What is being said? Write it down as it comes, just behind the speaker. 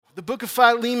The book of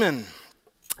Philemon,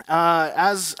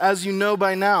 as you know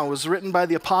by now, was written by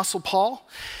the Apostle Paul,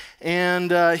 and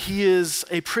he is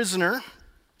a prisoner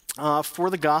for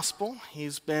the gospel.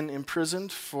 He's been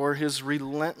imprisoned for his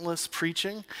relentless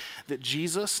preaching that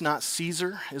Jesus, not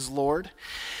Caesar, is Lord.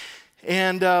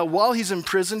 And while he's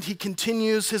imprisoned, he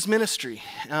continues his ministry,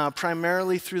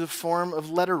 primarily through the form of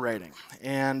letter writing.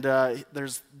 And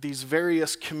there's these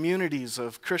various communities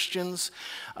of Christians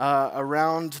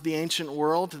around the ancient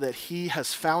world that he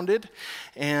has founded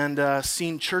and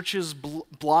seen churches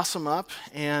blossom up.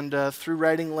 And through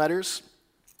writing letters,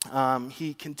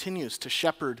 he continues to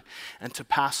shepherd and to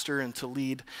pastor and to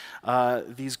lead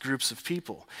these groups of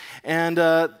people. And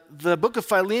the book of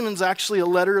Philemon is actually a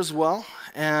letter as well,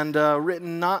 and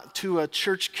written not to a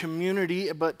church community,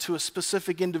 but to a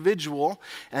specific individual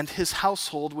and his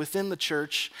household within the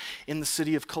church in the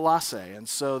city of Colossae. And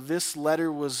so this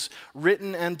letter was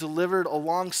written and delivered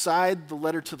alongside the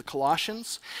letter to the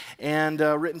Colossians, and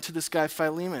written to this guy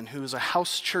Philemon, who is a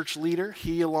house church leader.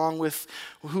 He, along with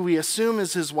who we assume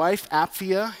is his wife,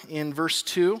 Apphia, in verse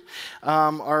 2,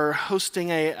 are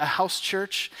hosting a house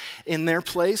church in their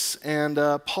place. And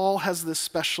Paul has this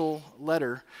special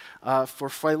letter for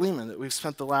Philemon that we've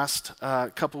spent the last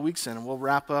couple weeks in, and we'll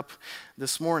wrap up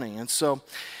this morning. And so,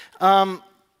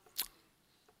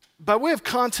 by way of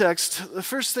context, the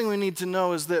first thing we need to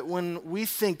know is that when we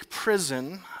think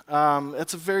prison,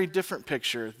 it's a very different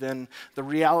picture than the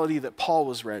reality that Paul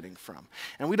was writing from.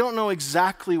 And we don't know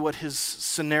exactly what his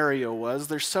scenario was.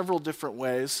 There's several different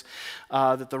ways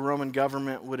that the Roman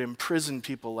government would imprison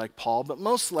people like Paul, but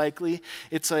most likely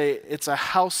it's a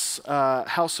house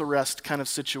arrest kind of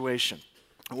situation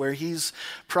where he's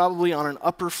probably on an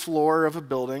upper floor of a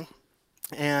building,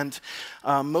 and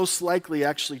most likely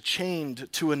actually chained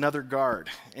to another guard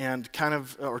and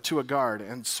to a guard,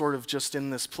 and sort of just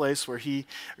in this place where he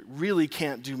really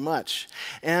can't do much.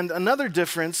 And another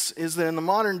difference is that in the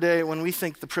modern day, when we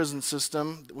think the prison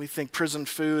system, we think prison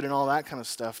food and all that kind of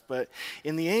stuff, but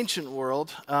in the ancient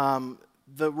world,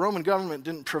 the Roman government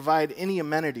didn't provide any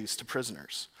amenities to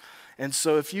prisoners. And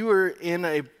so if you were in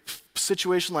a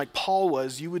situation like Paul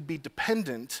was, you would be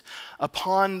dependent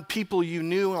upon people you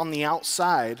knew on the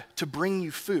outside to bring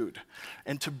you food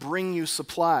and to bring you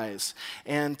supplies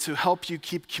and to help you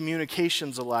keep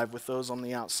communications alive with those on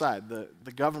the outside.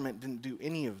 The government didn't do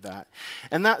any of that.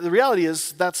 And the reality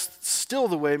is that's still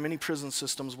the way many prison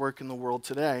systems work in the world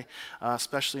today,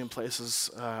 especially in places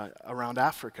around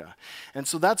Africa. And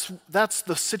so that's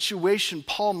the situation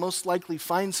Paul most likely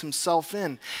finds himself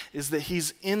in, is that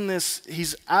he's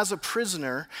as a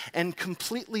prisoner and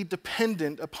completely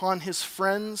dependent upon his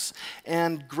friends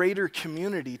and greater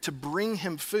community to bring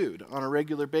him food on a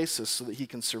regular basis so that he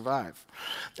can survive.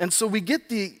 And so we get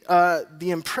the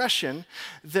impression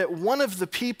that one of the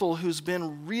people who's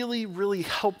been really, really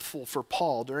helpful for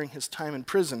Paul during his time in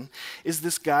prison is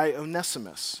this guy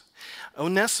Onesimus.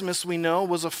 Onesimus, we know,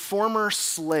 was a former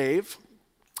slave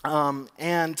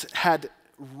and had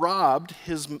robbed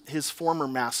his former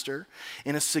master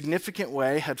in a significant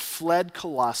way, had fled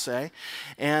Colossae,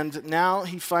 and now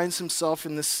he finds himself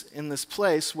in this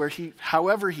place where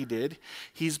however he did,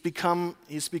 he's become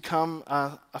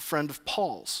a friend of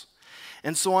Paul's.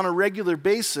 And so on a regular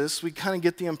basis, we kind of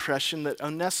get the impression that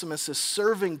Onesimus is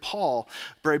serving Paul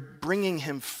by bringing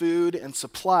him food and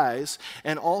supplies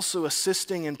and also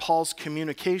assisting in Paul's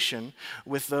communication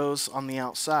with those on the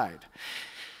outside.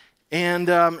 And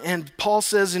Paul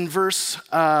says in verse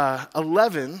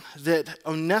 11 that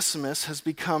Onesimus has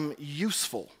become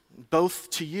useful, both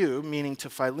to you, meaning to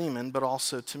Philemon, but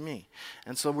also to me.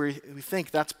 And so we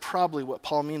think that's probably what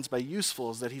Paul means by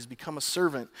useful, is that he's become a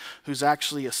servant who's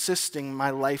actually assisting my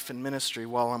life and ministry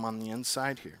while I'm on the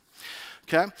inside here.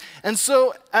 Okay? And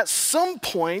so at some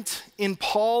point in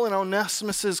Paul and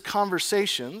Onesimus's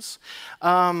conversations,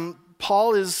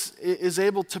 Paul is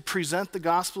able to present the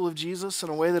gospel of Jesus in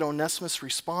a way that Onesimus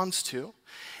responds to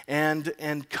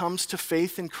and comes to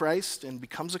faith in Christ and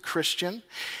becomes a Christian.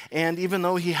 And even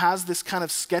though he has this kind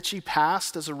of sketchy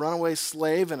past as a runaway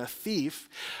slave and a thief,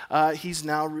 he's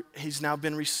now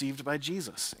been received by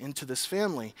Jesus into this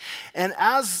family. And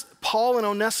as Paul and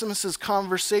Onesimus's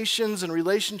conversations and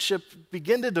relationship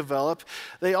begin to develop,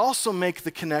 they also make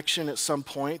the connection at some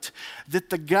point that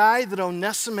the guy that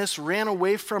Onesimus ran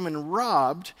away from and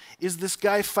robbed is this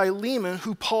guy Philemon,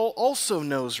 who Paul also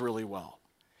knows really well,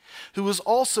 who was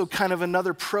also kind of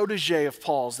another protege of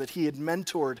Paul's that he had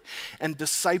mentored and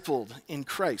discipled in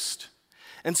Christ.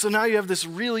 And so now you have this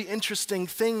really interesting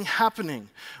thing happening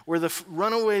where the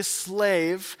runaway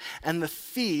slave and the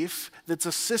thief that's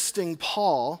assisting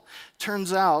Paul,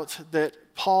 turns out that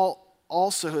Paul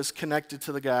also is connected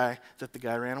to the guy that the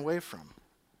guy ran away from.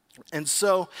 And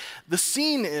so the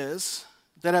scene is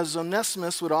that as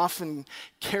Onesimus would often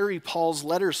carry Paul's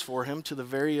letters for him to the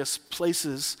various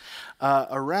places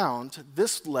around,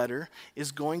 this letter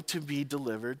is going to be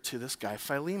delivered to this guy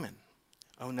Philemon,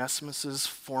 Onesimus's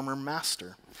former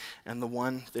master and the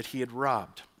one that he had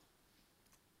robbed.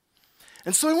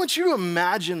 And so I want you to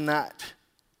imagine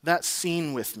that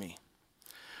scene with me,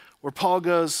 where Paul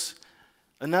goes,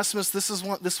 Onesimus, this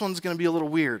one's going to be a little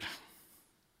weird.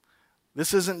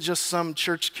 This isn't just some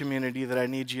church community that I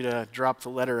need you to drop the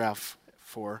letter off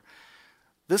for.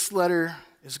 This letter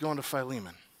is going to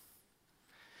Philemon.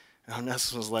 And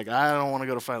Onesimus was like, I don't want to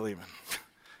go to Philemon.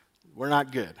 We're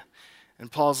not good.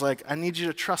 And Paul's like, I need you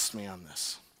to trust me on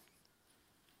this.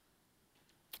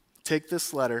 Take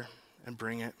this letter and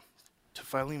bring it to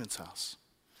Philemon's house.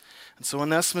 And so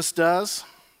Onesimus does,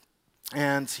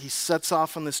 and he sets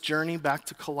off on this journey back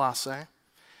to Colossae.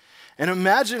 And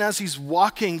imagine as he's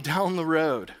walking down the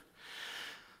road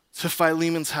to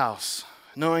Philemon's house,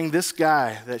 knowing this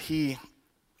guy that he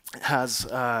has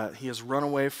run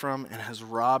away from and has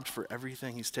robbed for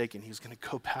everything he's taken, he's going to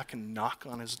go back and knock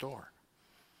on his door.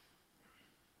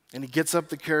 And he gets up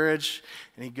the courage,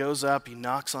 and he goes up, he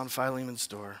knocks on Philemon's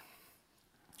door.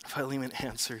 Philemon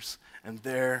answers, and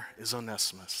there is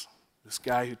Onesimus, this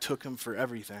guy who took him for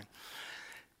everything.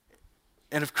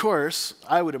 And of course,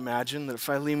 I would imagine that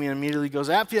Philemon immediately goes,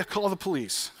 Appia, call the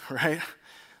police, right?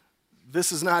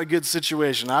 This is not a good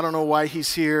situation. I don't know why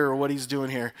he's here or what he's doing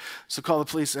here. So call the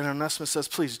police. And Onesimus says,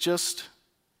 please, just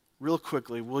real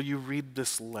quickly, will you read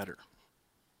this letter?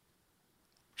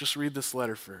 Just read this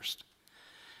letter first.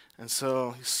 And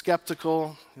so he's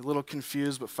skeptical, a little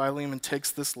confused, but Philemon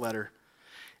takes this letter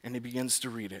and he begins to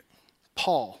read it.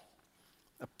 Paul,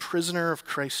 a prisoner of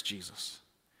Christ Jesus.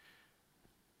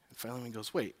 Philemon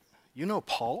goes, wait, you know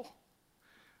Paul?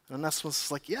 And Onesimus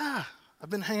is like, yeah, I've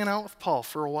been hanging out with Paul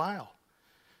for a while.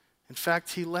 In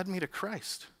fact, he led me to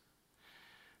Christ.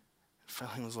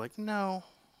 Philemon was like, no,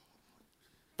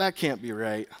 that can't be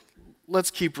right. Let's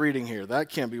keep reading here. That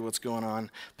can't be what's going on.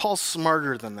 Paul's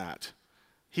smarter than that.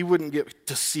 He wouldn't get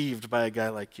deceived by a guy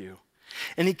like you.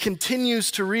 And he continues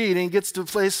to read, and he gets to a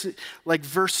place like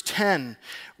verse 10,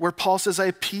 where Paul says, I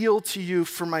appeal to you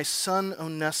for my son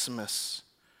Onesimus,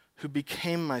 who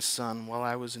became my son while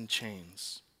I was in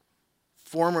chains.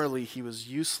 Formerly he was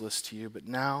useless to you, but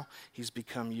now he's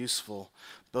become useful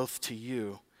both to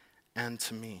you and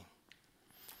to me.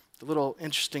 The little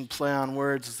interesting play on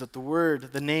words is that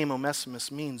the name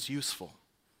Onesimus means useful.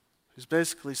 He's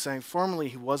basically saying formerly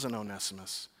he wasn't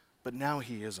Onesimus, but now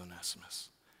he is Onesimus.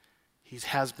 He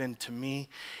has been to me,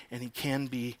 and he can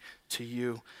be to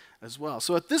you as well.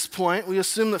 So at this point, we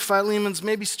assume that Philemon's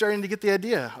maybe starting to get the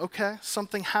idea. Okay,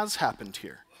 something has happened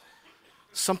here.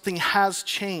 Something has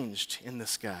changed in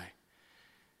this guy.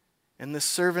 And this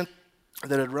servant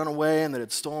that had run away and that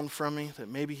had stolen from me, that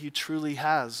maybe he truly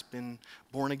has been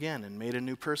born again and made a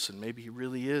new person. Maybe he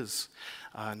really is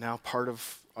now part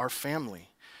of our family.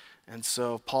 And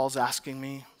so Paul's asking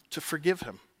me to forgive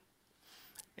him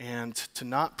and to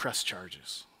not press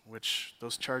charges, which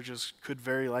those charges could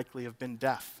very likely have been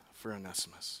death for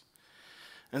Onesimus.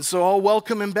 And so I'll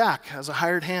welcome him back as a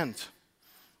hired hand.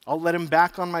 I'll let him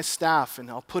back on my staff, and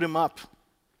I'll put him up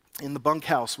in the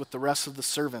bunkhouse with the rest of the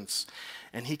servants,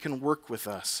 and he can work with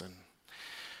us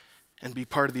and be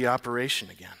part of the operation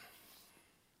again.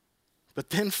 But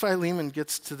then Philemon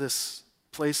gets to this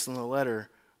place in the letter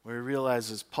where he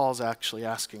realizes Paul's actually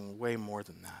asking way more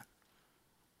than that.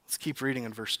 Let's keep reading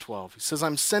in verse 12. He says,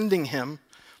 I'm sending him,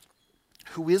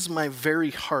 who is my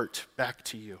very heart, back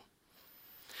to you.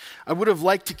 I would have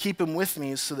liked to keep him with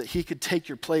me so that he could take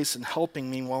your place in helping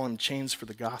me while in chains for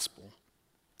the gospel.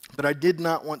 But I did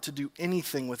not want to do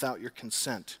anything without your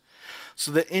consent,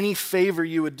 so that any favor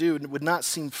you would do would not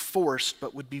seem forced,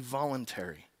 but would be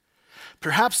voluntary.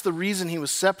 Perhaps the reason he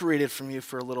was separated from you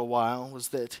for a little while was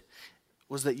that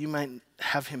you might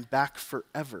have him back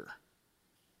forever,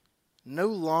 no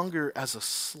longer as a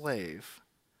slave,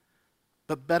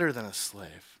 but better than a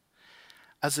slave,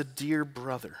 as a dear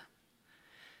brother.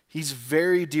 He's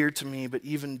very dear to me, but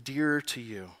even dearer to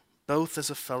you, both as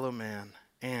a fellow man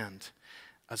and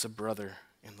as a brother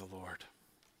in the Lord.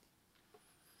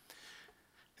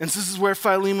 And this is where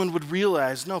Philemon would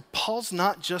realize, no, Paul's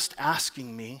not just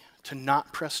asking me to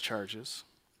not press charges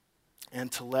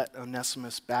and to let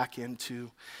Onesimus back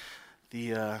into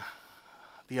the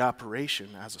operation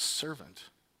as a servant,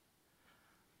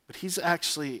 but he's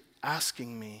actually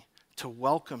asking me to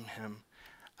welcome him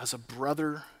as a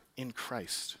brother in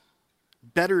Christ,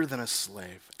 better than a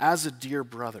slave, as a dear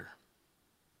brother.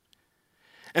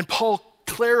 And Paul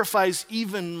clarifies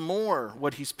even more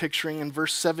what he's picturing in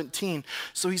verse 17.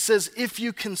 So he says, if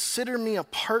you consider me a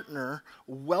partner,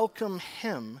 welcome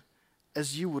him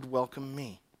as you would welcome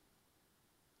me.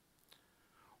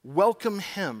 Welcome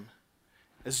him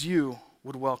as you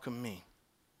would welcome me.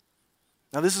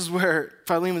 Now this is where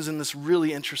Philemon's in this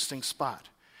really interesting spot,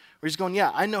 where he's going,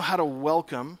 yeah, I know how to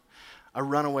welcome a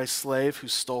runaway slave who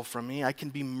stole from me. I can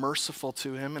be merciful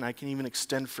to him, and I can even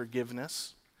extend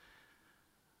forgiveness.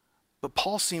 But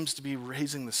Paul seems to be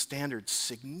raising the standard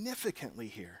significantly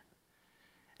here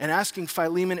and asking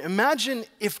Philemon, imagine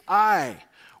if I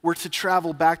were to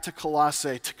travel back to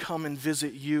Colossae to come and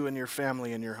visit you and your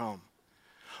family in your home.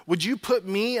 Would you put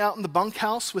me out in the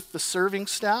bunkhouse with the serving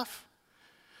staff?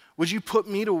 Would you put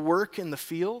me to work in the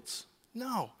fields?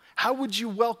 No. How would you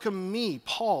welcome me,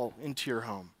 Paul, into your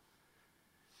home?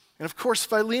 And of course,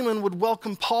 Philemon would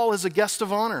welcome Paul as a guest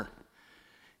of honor.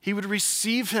 He would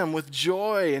receive him with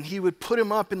joy, and he would put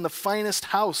him up in the finest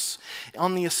house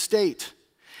on the estate.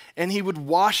 And he would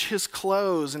wash his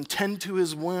clothes and tend to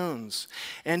his wounds.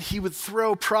 And he would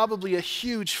throw probably a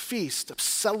huge feast of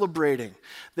celebrating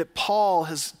that Paul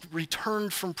has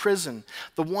returned from prison.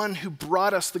 The one who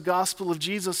brought us the gospel of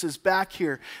Jesus is back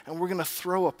here, and we're going to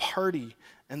throw a party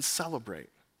and celebrate.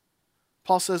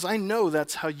 Paul says, I know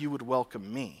that's how you would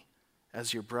welcome me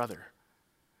as your brother.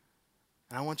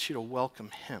 And I want you to welcome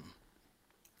him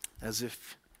as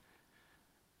if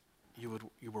you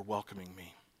were welcoming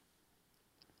me.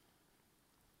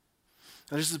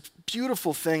 Now, there's a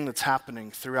beautiful thing that's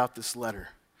happening throughout this letter.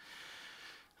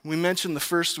 We mentioned the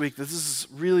first week that this is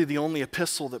really the only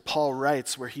epistle that Paul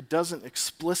writes where he doesn't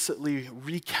explicitly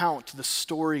recount the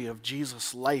story of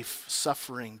Jesus' life,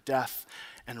 suffering, death,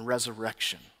 and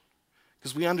resurrection.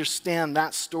 Because we understand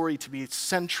that story to be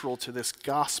central to this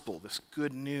gospel, this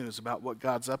good news about what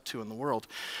God's up to in the world.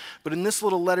 But in this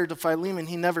little letter to Philemon,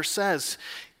 he never says,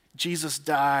 Jesus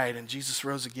died and Jesus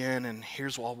rose again, and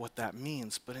here's all what that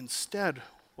means. But instead,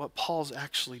 what Paul's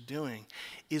actually doing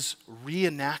is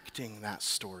reenacting that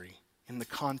story in the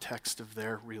context of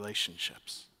their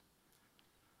relationships.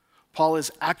 Paul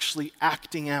is actually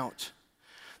acting out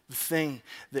the thing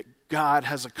that God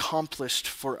has accomplished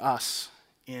for us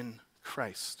in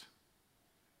Christ.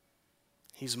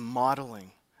 He's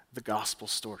modeling the gospel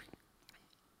story.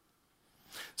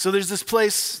 So there's this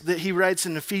place that he writes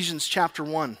in Ephesians chapter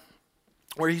 1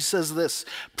 where he says this,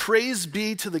 praise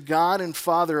be to the God and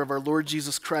Father of our Lord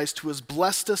Jesus Christ, who has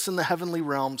blessed us in the heavenly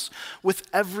realms with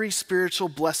every spiritual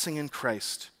blessing in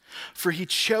Christ. For he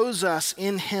chose us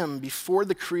in him before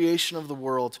the creation of the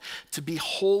world to be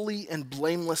holy and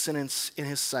blameless in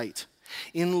his sight.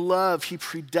 In love, he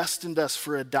predestined us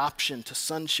for adoption to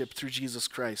sonship through Jesus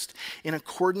Christ, in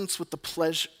accordance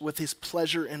with his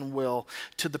pleasure and will,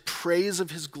 to the praise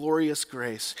of his glorious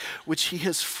grace, which he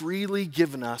has freely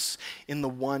given us in the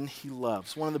one he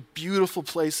loves. One of the beautiful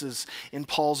places in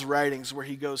Paul's writings where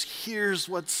he goes, here's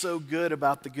what's so good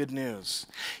about the good news.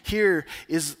 Here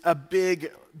is a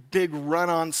big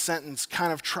run-on sentence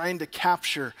kind of trying to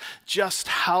capture just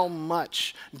how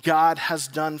much God has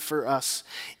done for us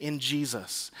in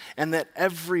Jesus, and that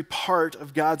every part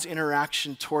of God's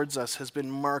interaction towards us has been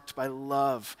marked by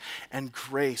love and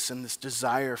grace and this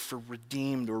desire for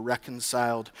redeemed or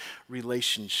reconciled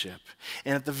relationship.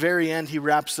 And at the very end, he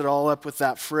wraps it all up with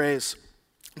that phrase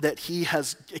that he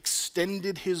has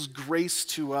extended his grace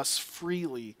to us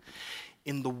freely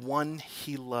in the one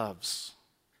he loves.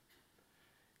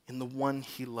 In the one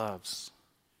he loves.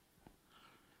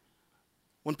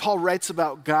 When Paul writes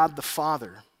about God the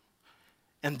Father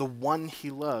and the one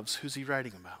he loves, who's he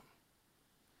writing about?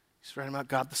 He's writing about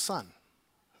God the Son,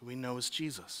 who we know as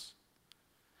Jesus.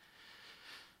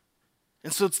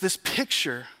 And so it's this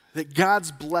picture that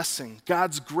God's blessing,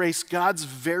 God's grace, God's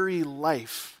very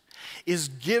life is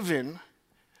given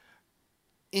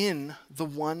in the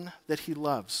one that he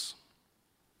loves.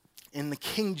 In the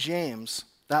King James,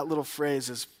 that little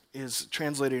phrase is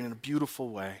translated in a beautiful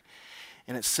way.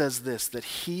 And it says this, that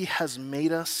he has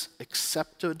made us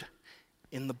accepted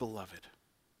in the beloved.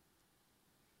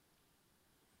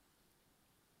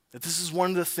 That this is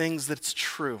one of the things that's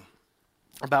true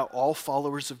about all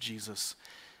followers of Jesus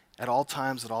at all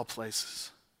times, at all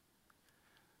places.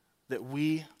 That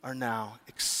we are now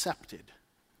accepted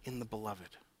in the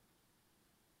beloved.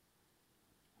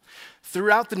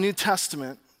 Throughout the New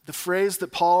Testament, the phrase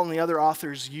that Paul and the other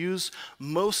authors use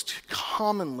most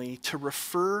commonly to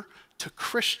refer to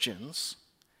Christians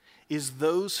is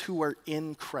those who are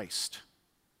in Christ.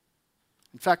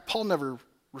 In fact, Paul never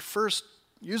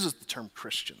uses the term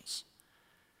Christians.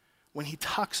 When he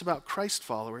talks about Christ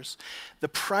followers, the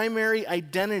primary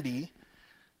identity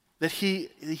that he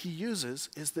uses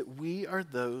is that we are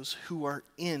those who are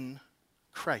in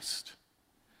Christ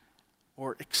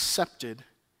or accepted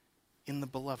in the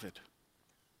beloved.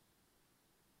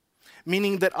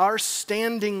 Meaning that our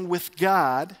standing with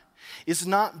God is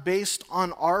not based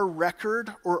on our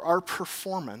record or our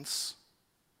performance,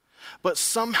 but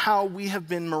somehow we have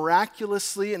been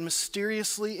miraculously and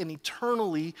mysteriously and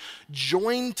eternally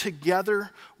joined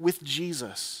together with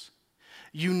Jesus,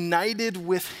 united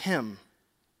with him.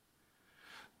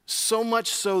 So much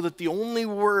so that the only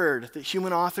word that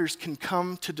human authors can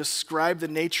come to describe the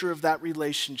nature of that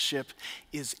relationship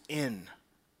is in.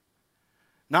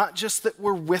 Not just that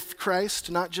we're with Christ,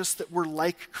 not just that we're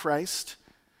like Christ,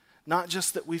 not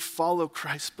just that we follow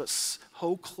Christ, but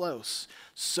so close,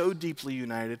 so deeply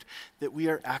united that we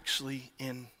are actually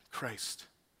in Christ.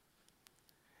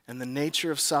 And the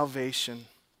nature of salvation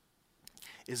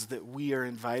is that we are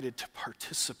invited to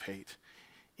participate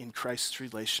in Christ's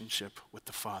relationship with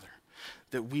the Father,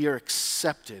 that we are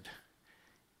accepted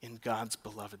in God's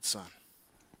beloved Son.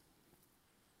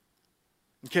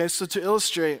 Okay, so to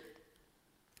illustrate,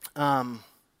 I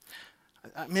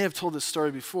may have told this story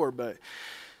before, but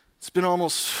it's been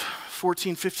almost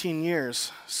 14, 15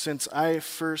 years since I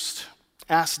first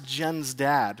asked Jen's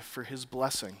dad for his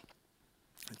blessing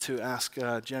to ask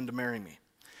Jen to marry me.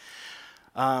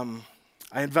 I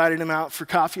invited him out for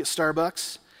coffee at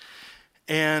Starbucks,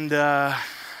 and I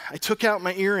took out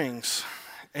my earrings,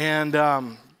 and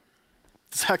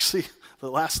it's actually the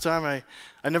last time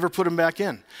I never put them back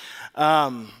in.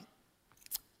 And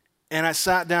I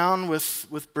sat down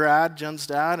with Brad, Jen's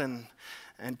dad, and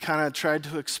kind of tried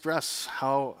to express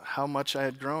how much I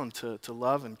had grown to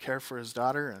love and care for his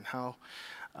daughter, and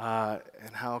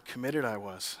how committed I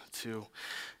was to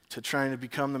trying to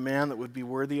become the man that would be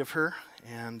worthy of her,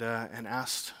 and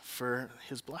asked for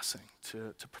his blessing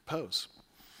to propose.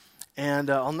 And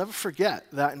I'll never forget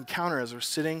that encounter as we're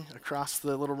sitting across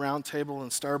the little round table in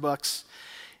Starbucks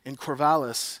in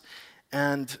Corvallis,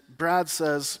 and Brad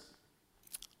says,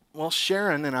 well,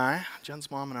 Sharon and I, Jen's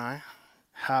mom and I,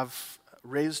 have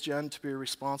raised Jen to be a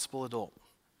responsible adult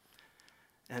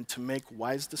and to make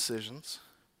wise decisions.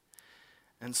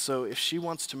 And so if she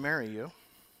wants to marry you,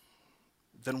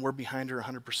 then we're behind her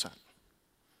 100%.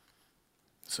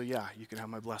 So yeah, you can have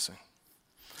my blessing.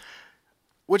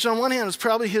 Which on one hand is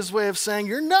probably his way of saying,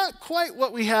 you're not quite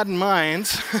what we had in mind.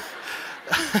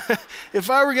 If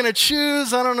I were going to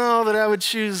choose, I don't know that I would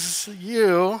choose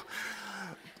you.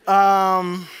 But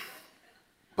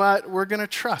we're going to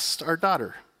trust our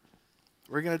daughter.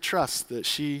 We're going to trust that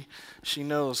she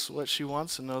knows what she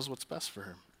wants and knows what's best for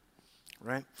her,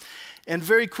 right? And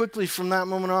very quickly from that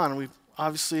moment on, we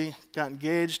obviously got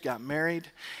engaged, got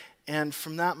married, and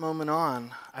from that moment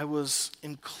on, I was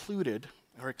included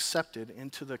or accepted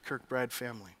into the Kirkbride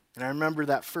family. And I remember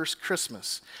that first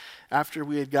Christmas after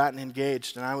we had gotten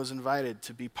engaged, and I was invited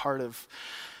to be part of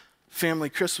family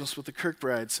Christmas with the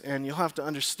Kirkbrides. And you'll have to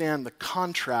understand the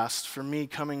contrast for me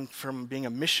coming from being a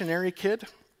missionary kid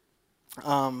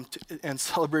and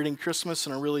celebrating Christmas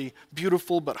in a really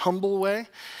beautiful but humble way,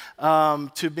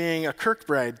 to being a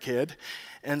Kirkbride kid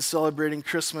and celebrating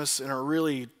Christmas in a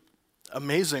really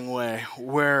amazing way,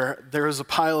 where there was a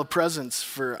pile of presents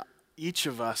for each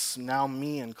of us, now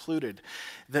me included,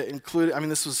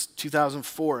 this was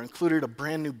 2004, included a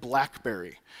brand new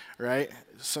BlackBerry, right?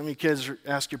 Some of you kids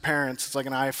ask your parents, it's like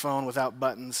an iPhone without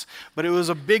buttons, but it was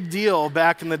a big deal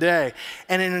back in the day.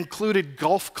 And it included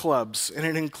golf clubs, and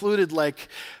it included like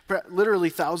literally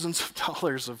thousands of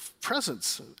dollars of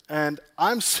presents. And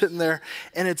I'm sitting there,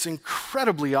 and it's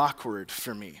incredibly awkward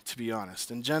for me, to be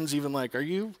honest. And Jen's even like,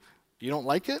 you don't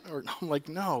like it? Or I'm like,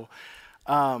 no.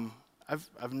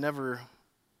 I've never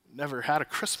had a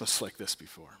Christmas like this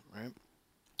before, right?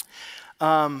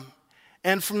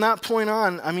 And from that point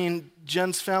on,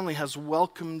 Jen's family has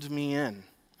welcomed me in.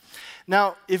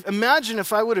 Now, imagine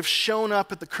if I would have shown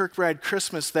up at the Kirkbride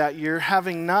Christmas that year,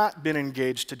 having not been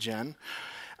engaged to Jen.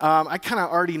 I kind of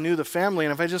already knew the family,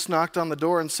 and if I just knocked on the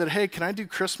door and said, hey, can I do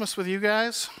Christmas with you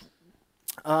guys?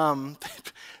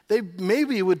 They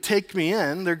maybe would take me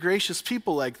in. They're gracious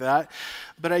people like that.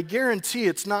 But I guarantee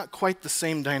it's not quite the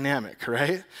same dynamic,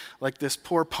 right? Like this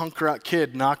poor punk rock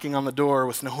kid knocking on the door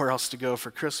with nowhere else to go for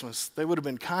Christmas. They would have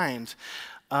been kind.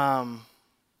 So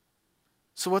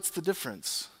what's the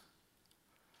difference?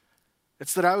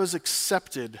 It's that I was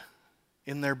accepted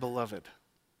in their beloved.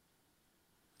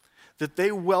 That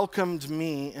they welcomed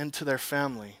me into their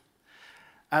family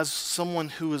as someone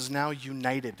who is now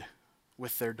united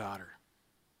with their daughter.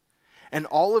 And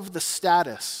all of the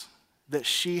status that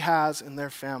she has in their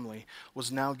family was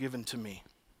now given to me.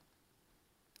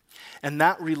 And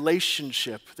that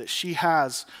relationship that she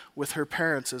has with her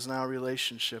parents is now a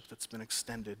relationship that's been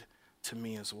extended to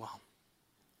me as well.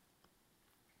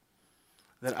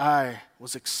 That I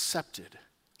was accepted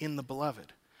in the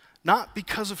beloved, not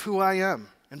because of who I am.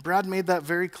 And Brad made that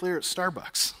very clear at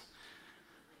Starbucks.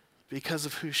 Because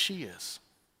of who she is.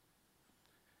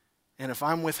 And if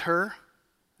I'm with her,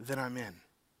 then I'm in.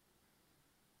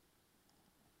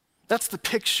 That's the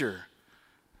picture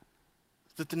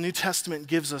that the New Testament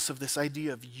gives us of this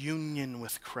idea of union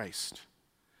with Christ,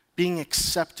 being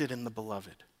accepted in the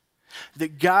beloved.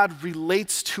 That God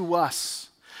relates to us,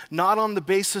 not on the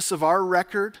basis of our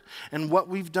record and what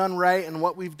we've done right and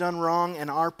what we've done wrong and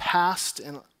our past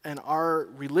and our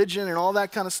religion and all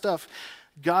that kind of stuff.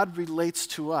 God relates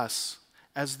to us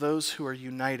as those who are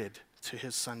united to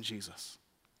his son Jesus.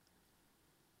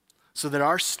 So that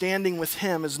our standing with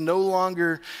him is no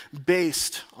longer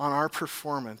based on our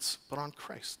performance, but on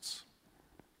Christ's.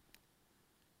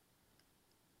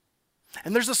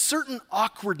 And there's a certain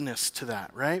awkwardness to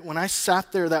that, right? When I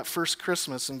sat there that first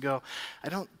Christmas and go, I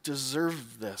don't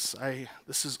deserve this.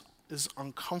 This is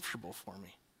uncomfortable for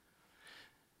me.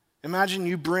 Imagine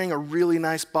you bring a really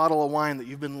nice bottle of wine that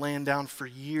you've been laying down for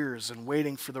years and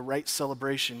waiting for the right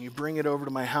celebration. You bring it over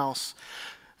to my house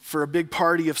for a big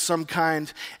party of some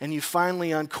kind, and you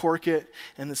finally uncork it,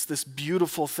 and it's this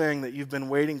beautiful thing that you've been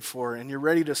waiting for, and you're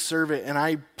ready to serve it, and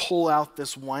I pull out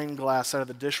this wine glass out of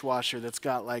the dishwasher that's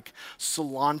got like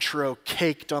cilantro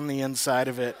caked on the inside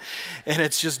of it, and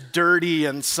it's just dirty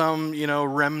and some,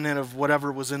 remnant of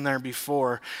whatever was in there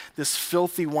before. This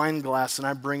filthy wine glass, and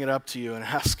I bring it up to you and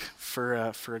ask for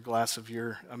a glass of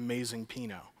your amazing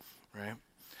Pinot, right?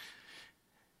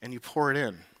 And you pour it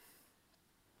in.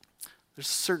 There's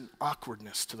a certain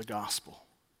awkwardness to the gospel.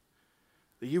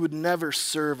 That you would never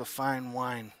serve a fine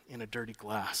wine in a dirty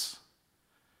glass.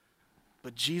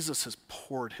 But Jesus has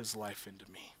poured his life into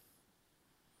me.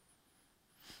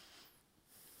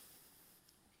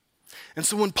 And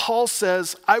so when Paul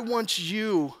says, I want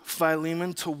you,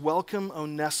 Philemon, to welcome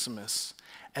Onesimus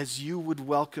as you would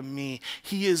welcome me,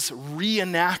 he is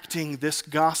reenacting this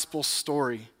gospel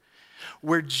story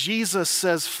where Jesus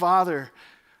says, Father,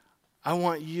 I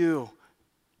want you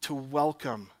to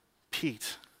welcome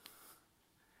Pete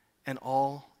and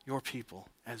all your people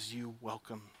as you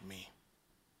welcome me.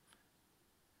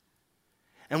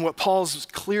 And what Paul's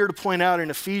clear to point out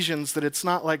in Ephesians, that it's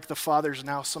not like the Father's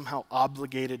now somehow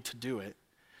obligated to do it,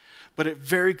 but it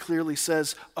very clearly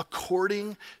says,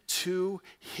 according to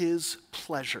his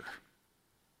pleasure,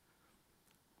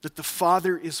 that the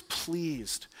Father is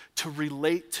pleased to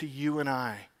relate to you and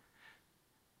I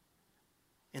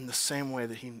in the same way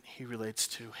that he relates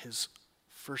to his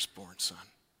firstborn son.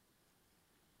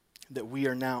 That we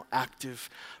are now active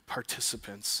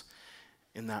participants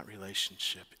in that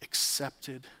relationship,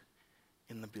 accepted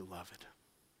in the beloved.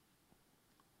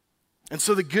 And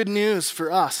so the good news for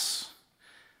us,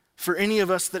 for any of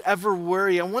us that ever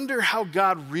worry, I wonder how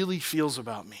God really feels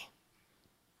about me.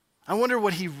 I wonder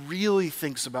what he really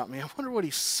thinks about me. I wonder what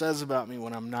he says about me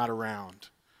when I'm not around.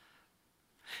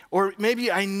 Or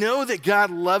maybe I know that God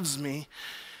loves me,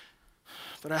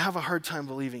 but I have a hard time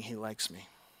believing he likes me.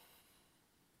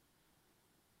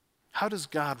 How does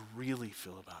God really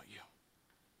feel about you?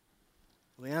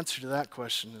 Well, the answer to that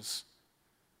question is,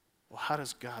 well, how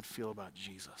does God feel about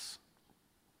Jesus?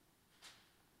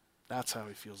 That's how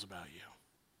he feels about you.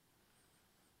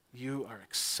 You are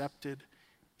accepted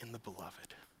in the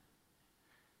beloved.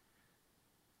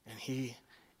 And he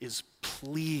is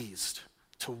pleased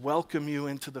to welcome you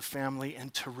into the family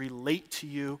and to relate to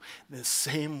you in the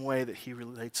same way that he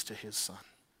relates to his son.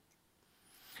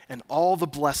 And all the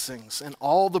blessings and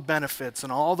all the benefits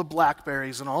and all the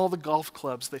blackberries and all the golf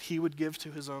clubs that he would give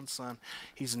to his own son,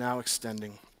 he's now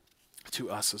extending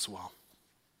to us as well.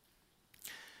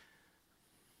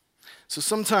 So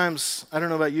sometimes, I don't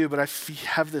know about you, but I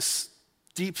have this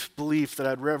deep belief that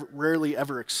I'd rarely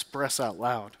ever express out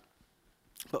loud.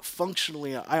 But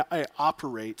functionally, I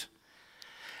operate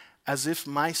as if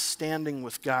my standing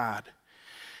with God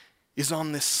is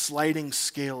on this sliding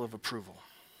scale of approval.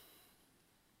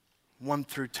 1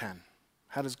 through 10.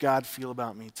 How does God feel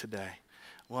about me today?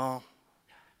 Well,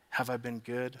 have I been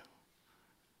good?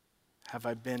 Have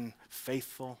I been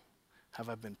faithful? Have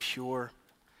I been pure?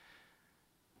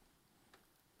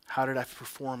 How did I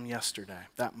perform yesterday?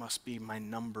 That must be my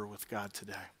number with God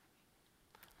today.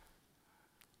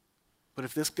 But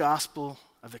if this gospel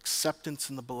of acceptance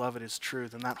in the beloved is true,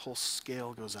 then that whole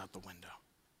scale goes out the window.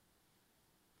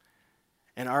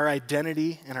 And our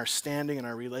identity and our standing and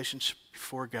our relationship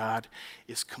before God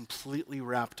is completely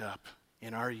wrapped up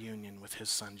in our union with his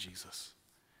son Jesus.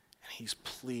 and he's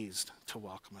pleased to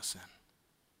welcome us in.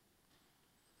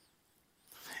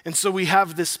 And so we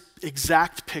have this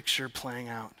exact picture playing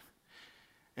out.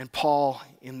 And Paul,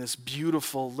 in this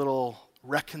beautiful little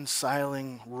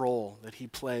reconciling role that he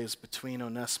plays between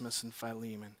Onesimus and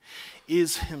Philemon,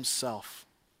 is himself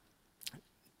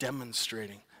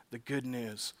demonstrating the good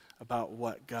news about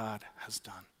what God has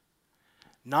done.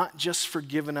 Not just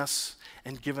forgiven us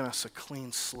and given us a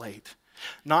clean slate,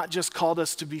 not just called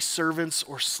us to be servants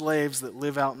or slaves that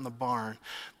live out in the barn,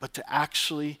 but to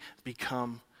actually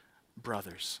become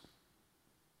brothers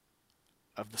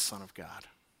of the Son of God,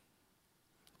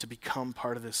 to become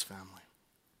part of this family.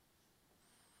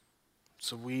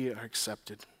 So we are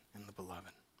accepted in the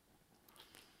beloved.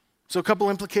 So a couple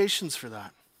implications for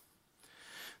that.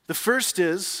 The first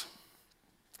is,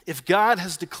 if God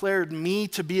has declared me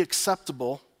to be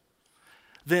acceptable,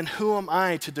 then who am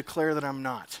I to declare that I'm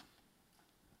not?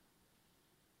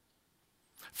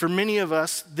 For many of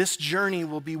us, this journey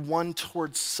will be one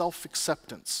towards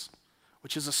self-acceptance,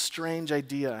 which is a strange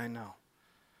idea, I know.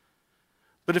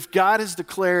 But if God has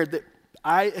declared that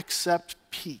I accept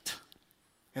Pete,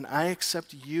 and I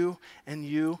accept you and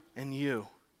you and you,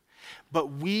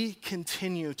 but we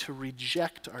continue to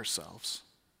reject ourselves,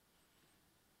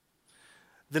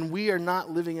 then we are not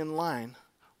living in line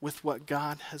with what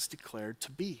God has declared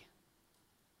to be.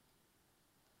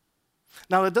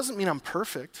 Now, that doesn't mean I'm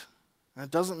perfect.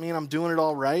 That doesn't mean I'm doing it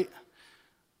all right.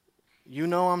 You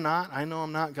know I'm not. I know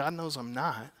I'm not. God knows I'm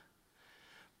not.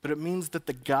 But it means that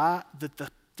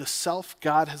the self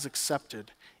God has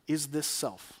accepted is this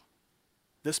self,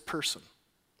 this person.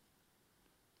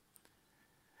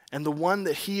 And the one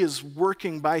that he is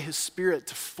working by his Spirit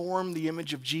to form the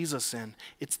image of Jesus in,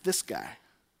 it's this guy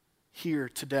here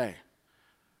today.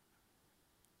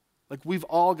 Like, we've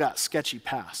all got sketchy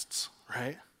pasts,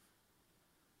 right?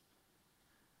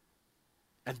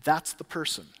 And that's the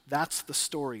person, that's the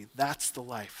story, that's the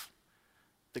life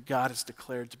that God has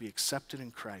declared to be accepted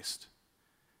in Christ,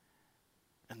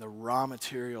 and the raw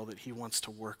material that he wants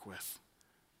to work with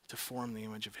to form the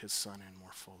image of his Son in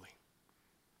more fully.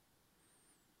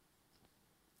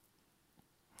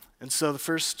 And so the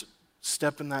first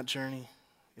step in that journey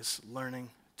is learning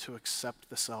to accept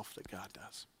the self that God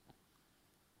does.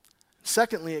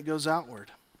 Secondly, it goes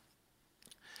outward.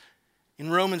 In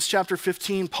Romans chapter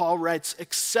 15, Paul writes,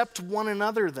 "Accept one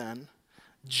another then,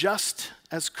 just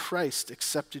as Christ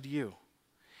accepted you,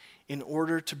 in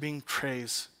order to bring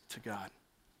praise to God."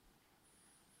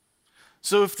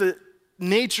 So if the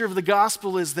nature of the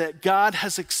gospel is that God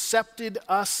has accepted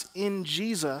us in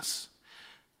Jesus,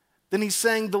 then he's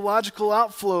saying the logical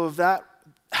outflow of that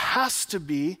has to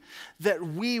be that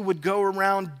we would go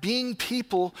around being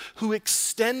people who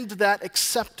extend that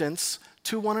acceptance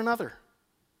to one another.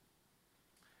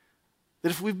 That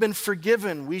if we've been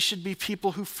forgiven, we should be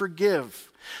people who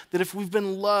forgive. That if we've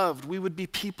been loved, we would be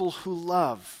people who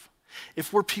love.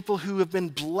 If we're people who have been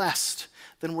blessed,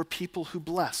 then we're people who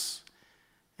bless.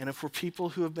 And if we're people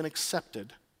who have been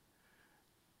accepted,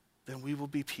 then we will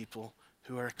be people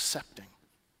who are accepting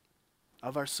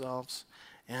of ourselves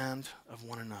and of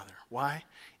one another. Why?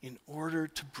 In order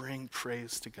to bring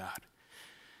praise to God.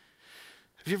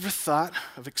 Have you ever thought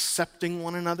of accepting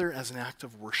one another as an act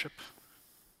of worship?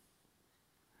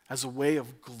 As a way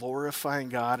of glorifying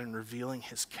God and revealing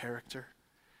his character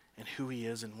and who he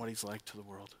is and what he's like to the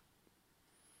world?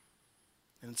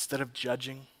 And instead of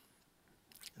judging,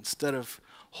 instead of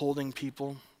holding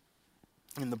people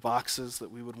in the boxes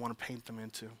that we would want to paint them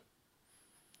into,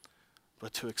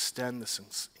 but to extend this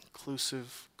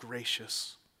inclusive,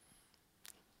 gracious,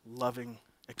 loving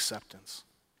acceptance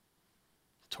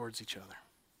towards each other.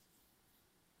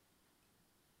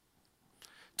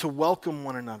 To welcome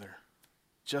one another,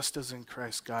 just as in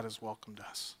Christ God has welcomed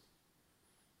us.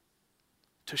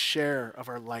 To share of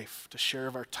our life, to share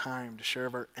of our time, to share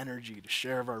of our energy, to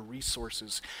share of our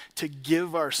resources, to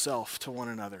give ourselves to one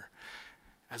another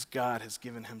as God has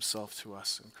given himself to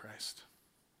us in Christ.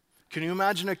 Can you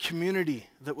imagine a community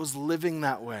that was living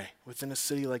that way within a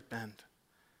city like Bend?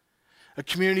 A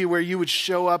community where you would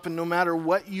show up and no matter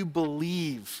what you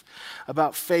believe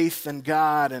about faith and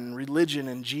God and religion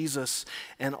and Jesus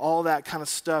and all that kind of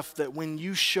stuff, that when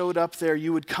you showed up there,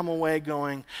 you would come away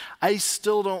going, I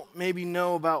still don't maybe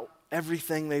know about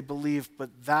everything they believe, but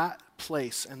that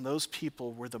place and those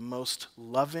people were the most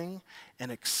loving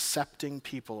and accepting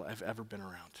people I've ever been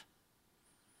around.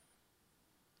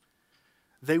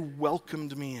 They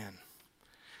welcomed me in.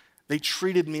 They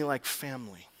treated me like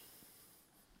family.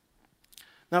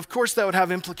 Now, of course, that would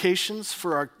have implications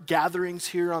for our gatherings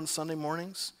here on Sunday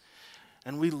mornings,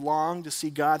 and we long to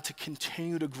see God to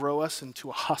continue to grow us into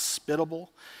a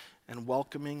hospitable and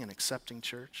welcoming and accepting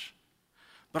church.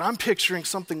 But I'm picturing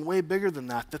something way bigger than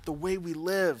that, that the way we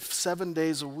live 7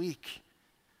 days a week,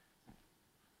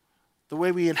 the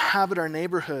way we inhabit our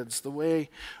neighborhoods, the way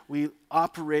we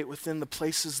operate within the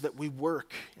places that we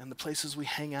work and the places we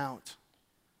hang out,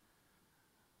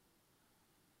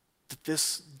 that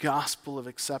this gospel of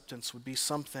acceptance would be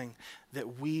something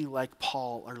that we, like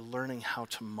Paul, are learning how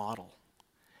to model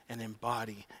and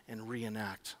embody and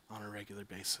reenact on a regular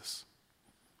basis.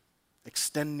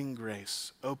 Extending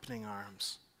grace, opening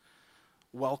arms,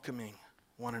 welcoming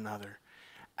one another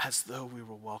as though we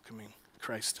were welcoming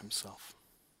Christ himself.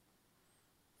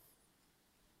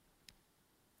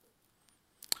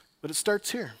 But it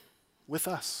starts here with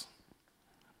us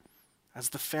as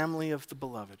the family of the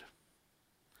beloved.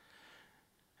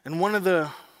 And one of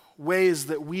the ways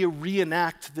that we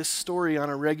reenact this story on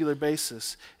a regular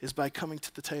basis is by coming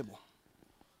to the table.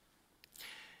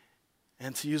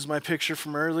 And to use my picture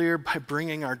from earlier, by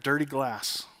bringing our dirty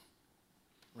glass,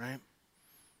 right?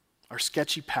 Our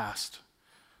sketchy past,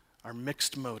 our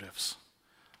mixed motives,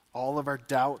 all of our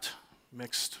doubt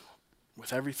mixed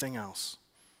with everything else,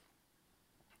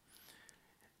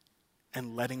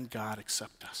 and letting God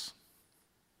accept us.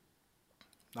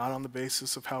 Not on the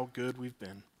basis of how good we've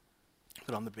been,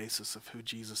 but on the basis of who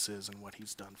Jesus is and what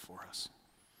he's done for us.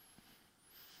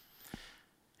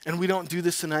 And we don't do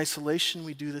this in isolation,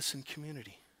 we do this in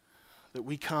community. That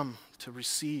we come to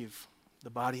receive the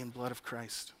body and blood of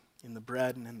Christ in the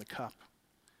bread and in the cup.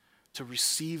 To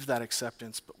receive that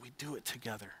acceptance, but we do it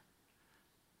together.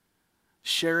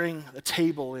 Sharing a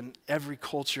table in every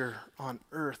culture on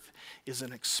earth is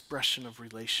an expression of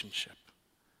relationship,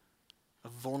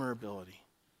 of vulnerability,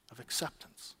 of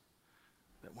acceptance.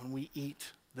 That when we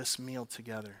eat this meal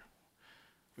together,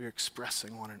 we are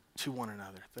expressing to one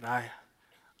another that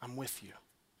I'm with you.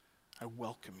 I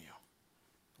welcome you.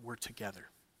 We're together.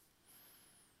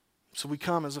 So we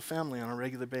come as a family on a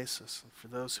regular basis. And for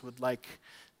those who would like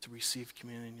to receive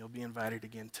communion, you'll be invited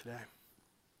again today.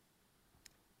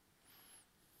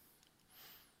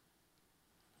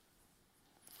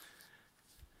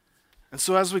 And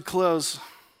so as we close,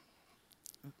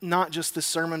 not just this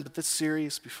sermon, but this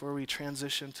series, before we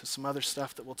transition to some other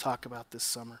stuff that we'll talk about this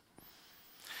summer,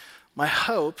 my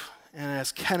hope, and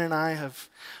as Ken and I have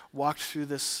walked through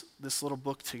this little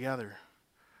book together,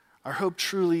 our hope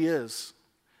truly is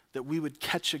that we would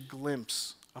catch a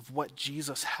glimpse of what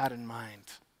Jesus had in mind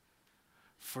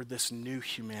for this new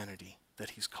humanity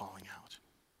that he's calling out.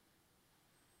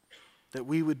 That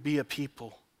we would be a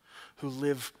people who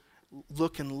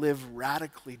look and live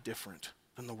radically different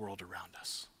than the world around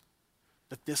us.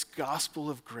 That this gospel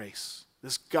of grace,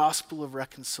 this gospel of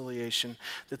reconciliation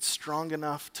that's strong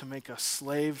enough to make a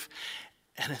slave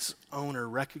and his owner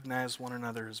recognize one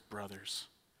another as brothers,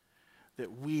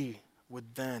 that we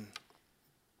would then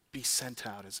be sent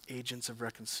out as agents of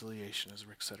reconciliation, as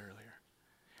Rick said earlier,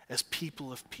 as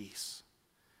people of peace,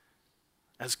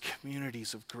 as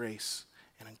communities of grace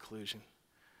and inclusion,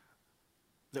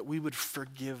 that we would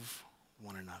forgive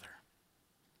one another,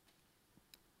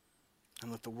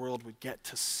 and that the world would get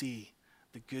to see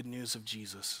the good news of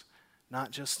Jesus,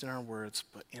 not just in our words,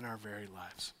 but in our very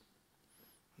lives.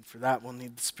 And for that, we'll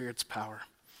need the Spirit's power,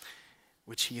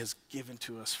 which he has given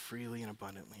to us freely and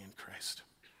abundantly in Christ.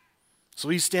 So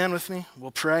will you stand with me?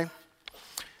 We'll pray.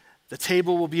 The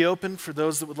table will be open for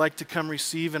those that would like to come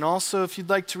receive. And also, if you'd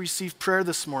like to receive prayer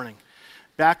this morning,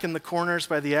 back in the corners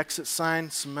by the exit sign,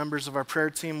 some members of our prayer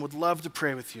team would love to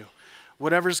pray with you.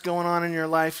 Whatever's going on in your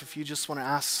life, if you just want to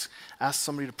ask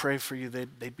somebody to pray for you,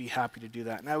 they'd be happy to do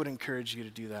that. And I would encourage you to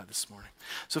do that this morning.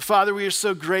 So Father, we are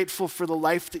so grateful for the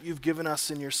life that you've given us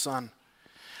in your Son,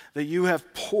 that you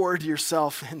have poured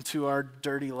yourself into our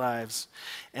dirty lives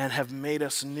and have made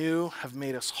us new, have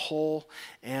made us whole,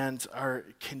 and are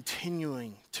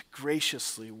continuing to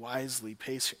graciously, wisely,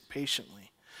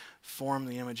 patiently form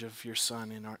the image of your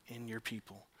Son in your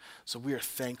people. So we are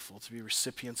thankful to be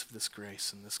recipients of this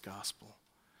grace and this gospel.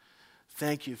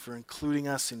 Thank you for including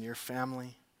us in your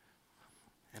family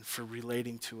and for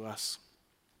relating to us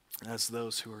as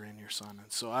those who are in your Son.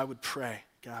 And so I would pray,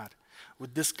 God,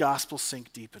 would this gospel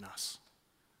sink deep in us?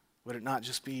 Would it not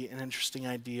just be an interesting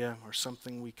idea or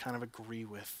something we kind of agree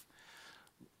with?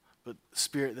 But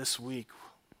Spirit, this week,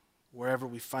 wherever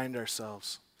we find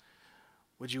ourselves,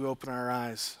 would you open our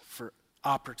eyes for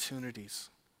opportunities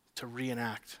to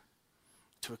reenact,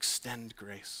 to extend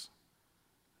grace,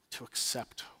 to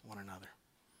accept one another,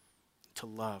 to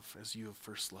love as you have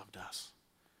first loved us.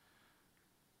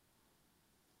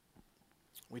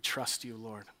 We trust you,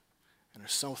 Lord, and are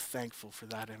so thankful for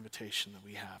that invitation that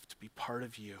we have to be part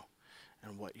of you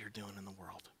and what you're doing in the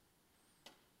world.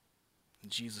 In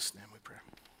Jesus' name we pray.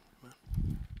 Amen.